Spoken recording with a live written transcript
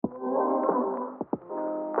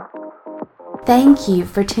Thank you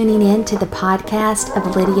for tuning in to the podcast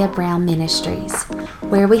of Lydia Brown Ministries,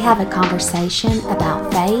 where we have a conversation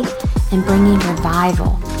about faith and bringing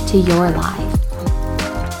revival to your life.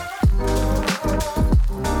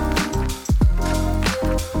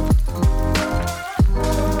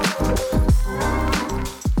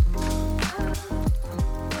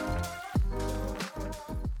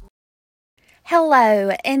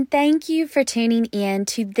 Hello, and thank you for tuning in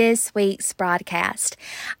to this week's broadcast.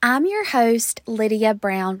 I'm your host, Lydia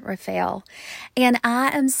Brown Raphael, and I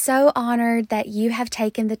am so honored that you have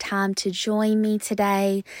taken the time to join me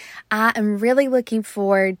today. I am really looking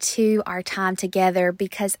forward to our time together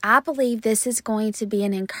because I believe this is going to be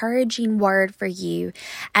an encouraging word for you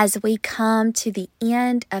as we come to the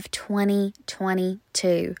end of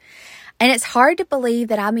 2022. And it's hard to believe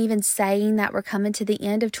that I'm even saying that we're coming to the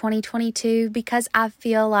end of 2022 because I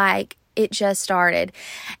feel like it just started.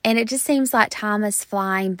 And it just seems like time is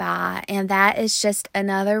flying by. And that is just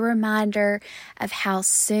another reminder of how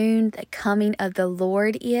soon the coming of the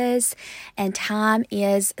Lord is and time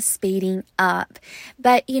is speeding up.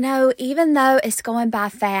 But even though it's going by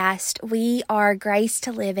fast, we are graced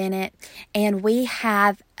to live in it, and we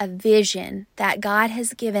have a vision that God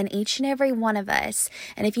has given each and every one of us.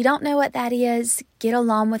 And if you don't know what that is, get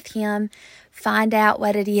along with Him, find out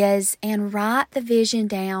what it is, and write the vision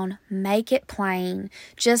down, make it plain,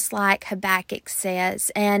 just like Habakkuk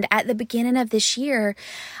says. And at the beginning of this year,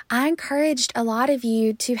 I encouraged a lot of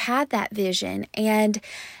you to have that vision. And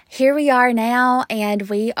here we are now, and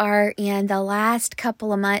we are in the last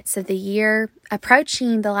couple of months of the year,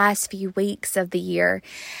 approaching the last few weeks of the year.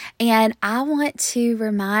 And I want to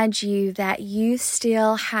remind you that you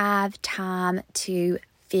still have time to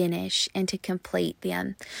finish and to complete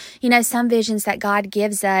them. Some visions that God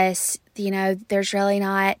gives us, there's really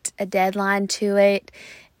not a deadline to it.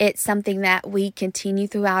 It's something that we continue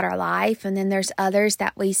throughout our life. And then there's others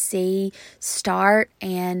that we see start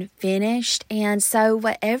and finished. And so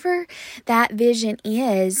whatever that vision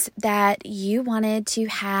is that you wanted to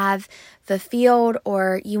have fulfilled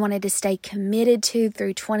or you wanted to stay committed to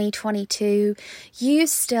through 2022, you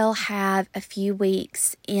still have a few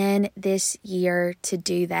weeks in this year to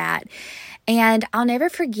do that. And I'll never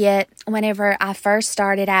forget whenever I first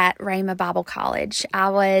started at Rhema Bible College. I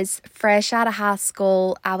was fresh out of high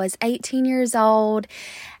school. I was 18 years old,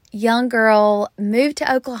 young girl, moved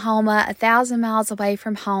to Oklahoma, 1,000 miles away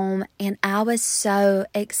from home, and I was so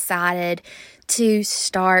excited to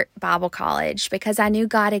start Bible college because I knew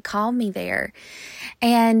God had called me there.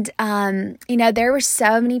 And, there were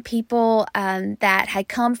so many people that had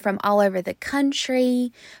come from all over the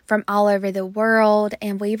country, from all over the world,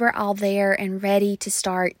 and we were all there and ready to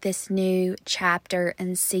start this new chapter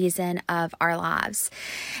and season of our lives.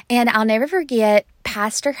 And I'll never forget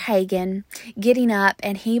Pastor Hagin getting up,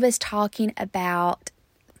 and he was talking about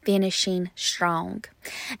finishing strong.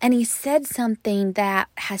 And he said something that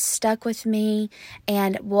has stuck with me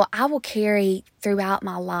and I will carry throughout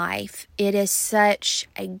my life. It is such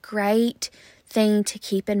a great thing to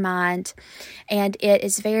keep in mind, and it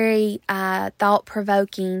is very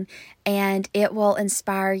thought-provoking, and it will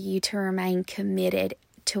inspire you to remain committed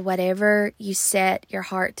to whatever you set your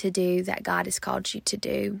heart to do that God has called you to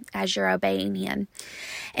do as you're obeying Him.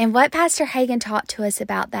 And what Pastor Hagin taught to us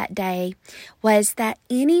about that day was that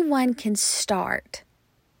anyone can start,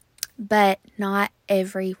 but not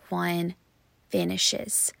everyone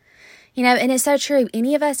finishes. And it's so true.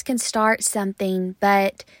 Any of us can start something,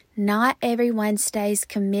 but not everyone stays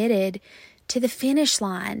committed to the finish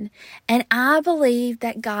line. And I believe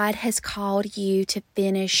that God has called you to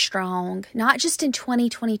finish strong, not just in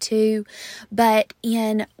 2022, but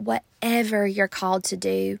in whatever you're called to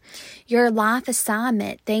do. Your life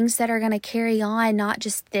assignment, things that are going to carry on, not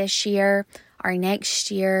just this year or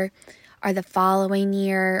next year or the following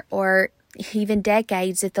year or even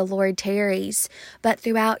decades if the Lord tarries, but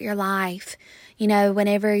throughout your life.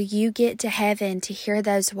 Whenever you get to heaven to hear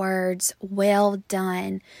those words, "Well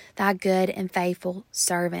done, thy good and faithful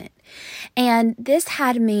servant." And this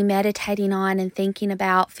had me meditating on and thinking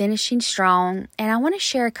about finishing strong. And I want to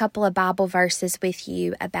share a couple of Bible verses with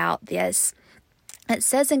you about this. It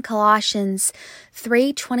says in Colossians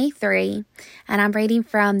 3:23, and I'm reading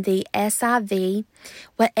from the SIV,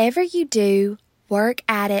 "Whatever you do, work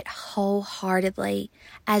at it wholeheartedly,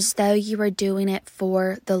 as though you were doing it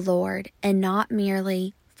for the Lord and not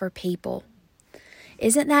merely for people."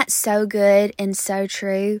 Isn't that so good and so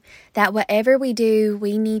true? That whatever we do,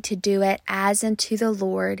 we need to do it as unto the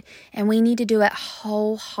Lord, and we need to do it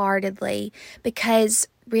wholeheartedly, because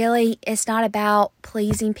really, it's not about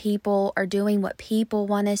pleasing people or doing what people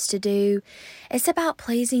want us to do. It's about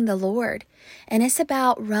pleasing the Lord. And it's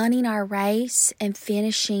about running our race and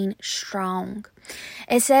finishing strong.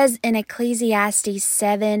 It says in Ecclesiastes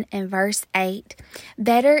 7 and verse 8,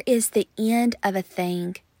 "Better is the end of a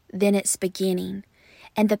thing than its beginning,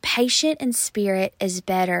 and the patient in spirit is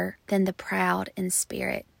better than the proud in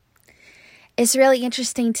spirit." It's really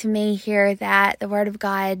interesting to me here that the Word of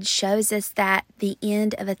God shows us that the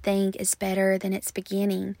end of a thing is better than its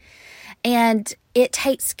beginning. And it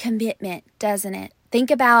takes commitment, doesn't it?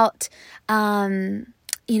 Think about,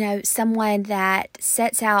 someone that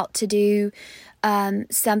sets out to do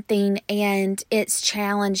something and it's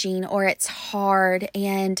challenging or it's hard,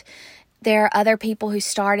 and there are other people who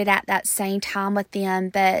started at that same time with them,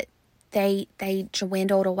 but they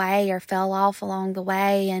dwindled away or fell off along the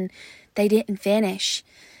way and they didn't finish.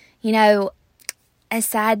 It's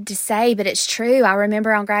sad to say, but it's true. I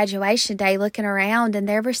remember on graduation day looking around, and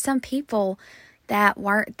there were some people that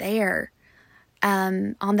weren't there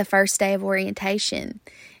on the first day of orientation.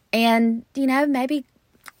 And, maybe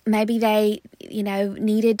they,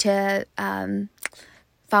 needed to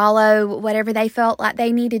follow whatever they felt like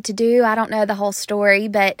they needed to do. I don't know the whole story,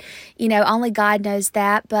 but, only God knows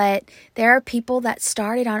that. But there are people that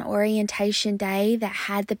started on orientation day that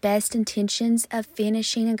had the best intentions of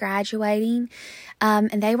finishing and graduating,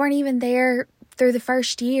 and they weren't even there through the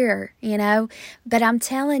first year, But I'm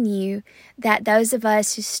telling you that those of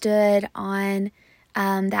us who stood on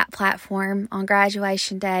that platform on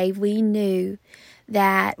graduation day, we knew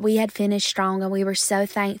that we had finished strong, and we were so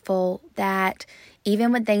thankful that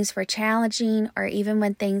even when things were challenging, or even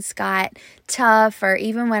when things got tough, or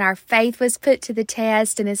even when our faith was put to the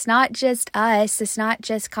test, and it's not just us, it's not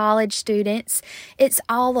just college students, it's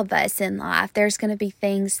all of us in life. There's going to be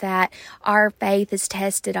things that our faith is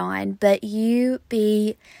tested on, but you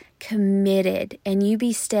be committed and you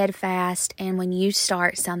be steadfast, and when you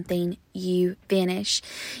start something, you finish.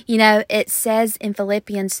 It says in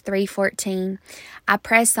Philippians 3:14, "I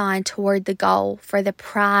press on toward the goal for the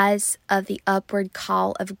prize of the upward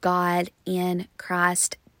call of God in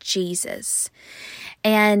Christ Jesus."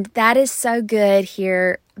 And that is so good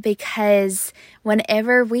here, because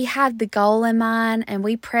whenever we have the goal in mind and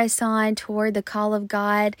we press on toward the call of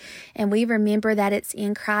God, and we remember that it's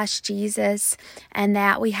in Christ Jesus, and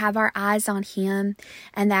that we have our eyes on Him,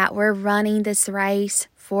 and that we're running this race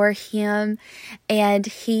for Him, and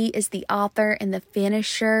He is the author and the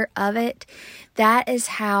finisher of it, that is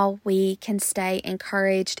how we can stay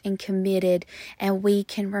encouraged and committed, and we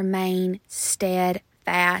can remain steadfast.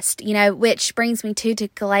 Which brings me to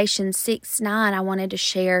Galatians 6:9 I wanted to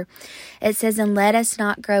share. It says, "And let us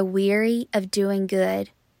not grow weary of doing good,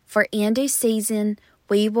 for in due season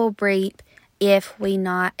we will reap if we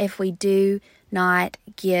do not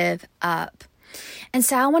give up." And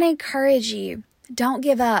so I want to encourage you, don't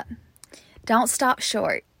give up. Don't stop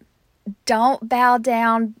short. Don't bow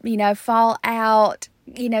down, fall out,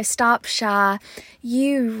 stop shy.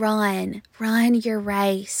 You run your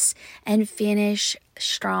race and finish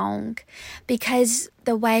strong, because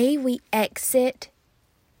the way we exit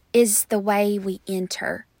is the way we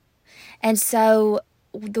enter. And so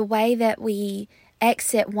the way that we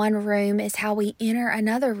exit one room is how we enter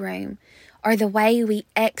another room, or the way we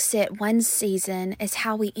exit one season is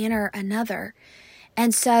how we enter another.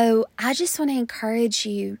 And so I just want to encourage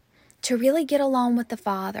you to really get along with the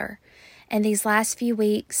Father in these last few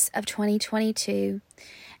weeks of 2022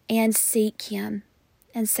 and seek Him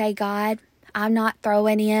and say, "God, I'm not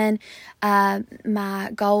throwing in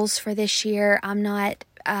my goals for this year. I'm not,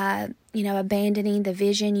 abandoning the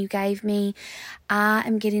vision you gave me. I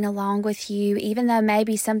am getting along with you, even though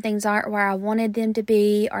maybe some things aren't where I wanted them to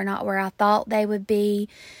be or not where I thought they would be.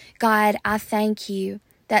 God, I thank you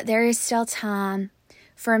that there is still time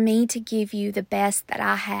for me to give you the best that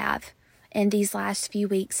I have in these last few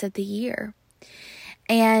weeks of the year."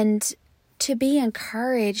 And to be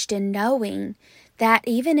encouraged in knowing that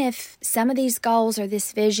even if some of these goals or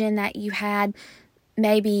this vision that you had,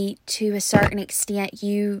 maybe to a certain extent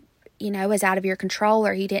was out of your control,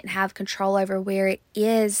 or you didn't have control over where it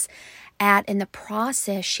is at in the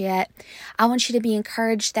process yet, I want you to be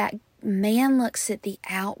encouraged that man looks at the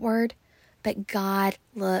outward, but God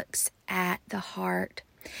looks at the heart.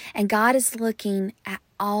 And God is looking at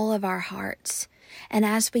all of our hearts. And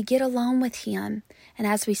as we get along with Him, and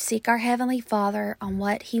as we seek our Heavenly Father on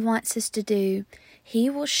what He wants us to do, He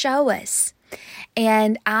will show us.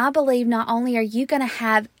 And I believe not only are you going to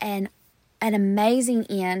have an amazing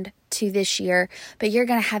end to this year, but you're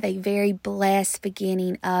going to have a very blessed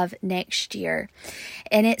beginning of next year.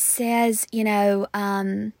 And it says,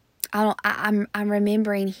 I'm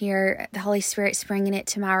remembering here, the Holy Spirit's bringing it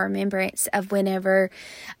to my remembrance of whenever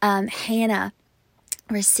Hannah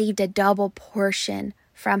received a double portion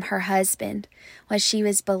from her husband when she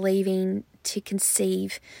was believing to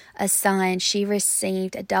conceive a son. She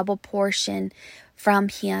received a double portion from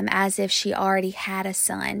him as if she already had a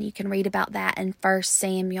son. You can read about that in 1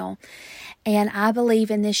 Samuel. And I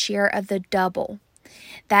believe in this year of the double,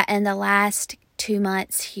 that in the last 2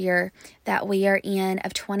 months here that we are in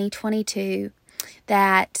of 2022,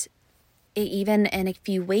 that even in a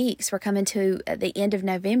few weeks, we're coming to the end of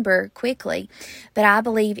November quickly, but I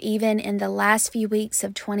believe even in the last few weeks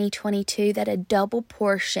of 2022 that a double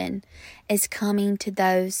portion is coming to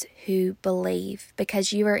those who believe,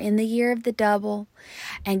 because you are in the year of the double,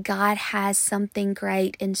 and God has something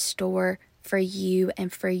great in store for you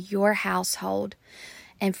and for your household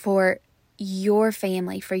and for your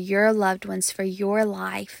family, for your loved ones, for your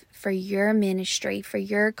life, for your ministry, for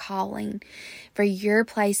your calling, for your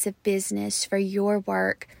place of business, for your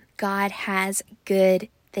work. God has good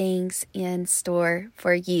things in store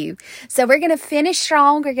for you. So we're going to finish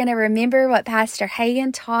strong. We're going to remember what Pastor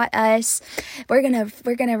Hagan taught us. We're going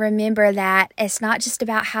to remember that it's not just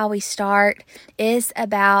about how we start, it's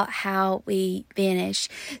about how we finish.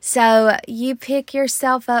 So you pick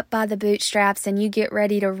yourself up by the bootstraps and you get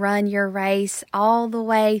ready to run your race all the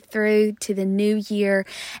way through to the new year,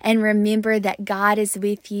 and remember that God is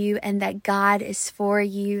with you and that God is for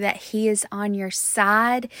you, that He is on your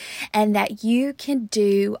side, and that you can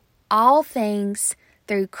do all things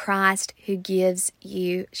through Christ who gives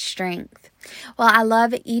you strength. Well, I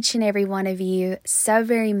love each and every one of you so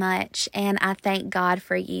very much, and I thank God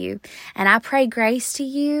for you. And I pray grace to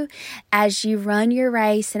you as you run your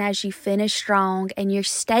race and as you finish strong and you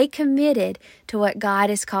stay committed to what God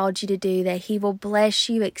has called you to do, that He will bless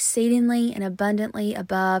you exceedingly and abundantly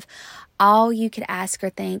above all you could ask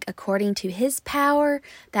or think, according to His power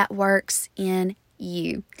that works in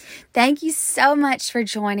you. Thank you so much for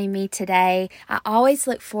joining me today. I always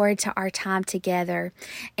look forward to our time together.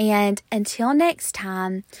 And until next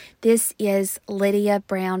time, this is Lydia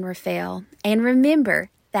Brown Raphael. And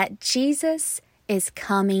remember that Jesus is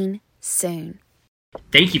coming soon.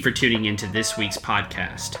 Thank you for tuning into this week's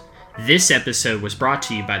podcast. This episode was brought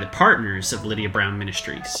to you by the partners of Lydia Brown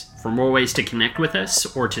Ministries. For more ways to connect with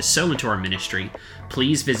us or to sow into our ministry,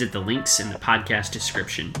 please visit the links in the podcast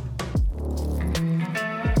description.